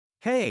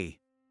Hey!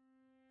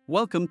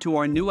 Welcome to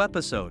our new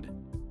episode.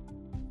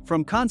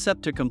 From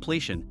concept to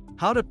completion,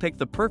 how to pick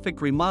the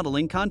perfect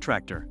remodeling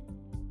contractor.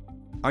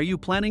 Are you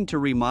planning to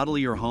remodel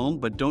your home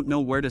but don't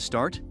know where to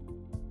start?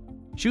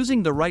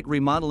 Choosing the right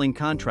remodeling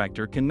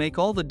contractor can make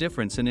all the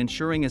difference in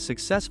ensuring a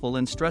successful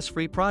and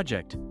stress-free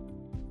project.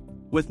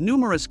 With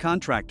numerous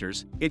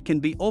contractors, it can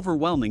be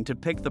overwhelming to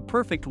pick the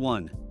perfect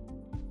one.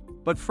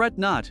 But fret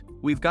not,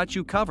 we've got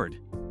you covered.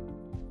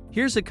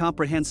 Here's a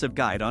comprehensive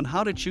guide on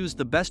how to choose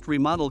the best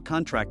remodel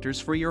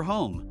contractors for your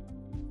home.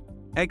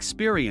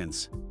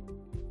 Experience.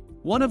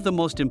 One of the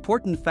most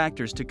important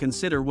factors to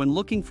consider when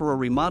looking for a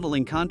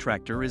remodeling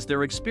contractor is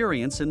their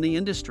experience in the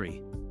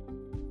industry.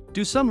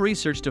 Do some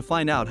research to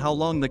find out how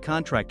long the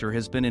contractor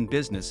has been in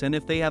business and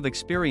if they have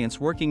experience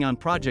working on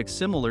projects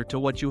similar to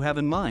what you have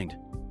in mind.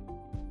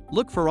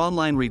 Look for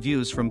online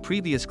reviews from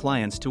previous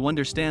clients to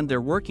understand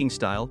their working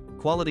style,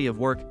 quality of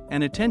work,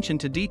 and attention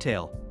to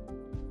detail.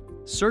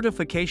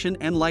 Certification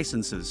and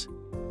licenses.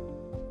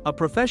 A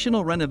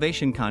professional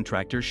renovation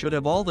contractor should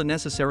have all the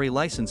necessary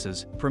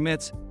licenses,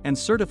 permits, and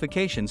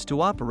certifications to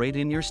operate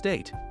in your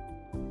state.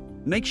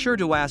 Make sure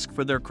to ask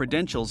for their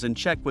credentials and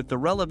check with the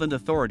relevant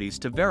authorities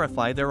to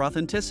verify their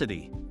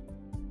authenticity.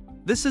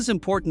 This is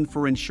important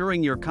for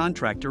ensuring your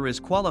contractor is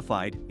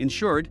qualified,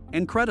 insured,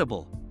 and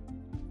credible.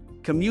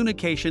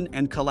 Communication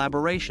and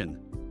collaboration.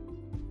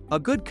 A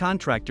good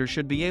contractor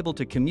should be able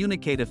to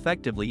communicate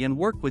effectively and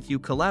work with you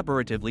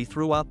collaboratively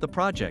throughout the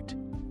project.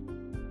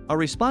 A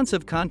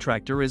responsive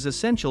contractor is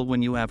essential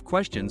when you have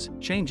questions,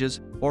 changes,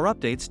 or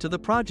updates to the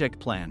project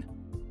plan.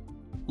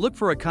 Look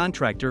for a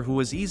contractor who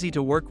is easy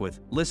to work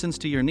with, listens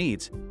to your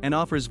needs, and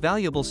offers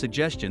valuable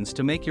suggestions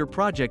to make your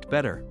project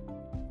better.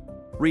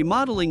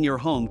 Remodeling your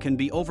home can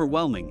be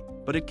overwhelming,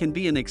 but it can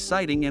be an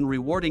exciting and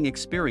rewarding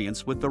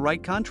experience with the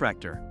right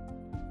contractor.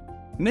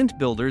 Mint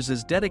Builders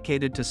is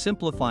dedicated to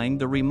simplifying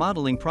the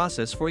remodeling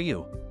process for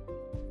you.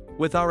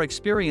 With our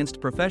experienced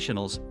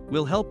professionals,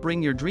 we'll help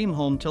bring your dream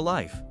home to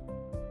life.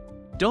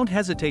 Don't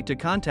hesitate to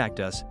contact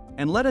us,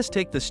 and let us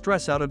take the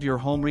stress out of your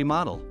home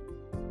remodel.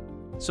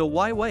 So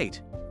why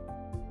wait?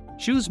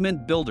 Choose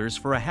Mint Builders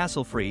for a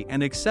hassle-free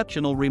and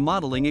exceptional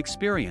remodeling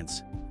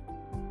experience.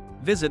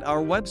 Visit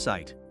our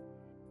website.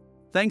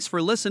 Thanks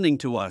for listening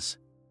to us.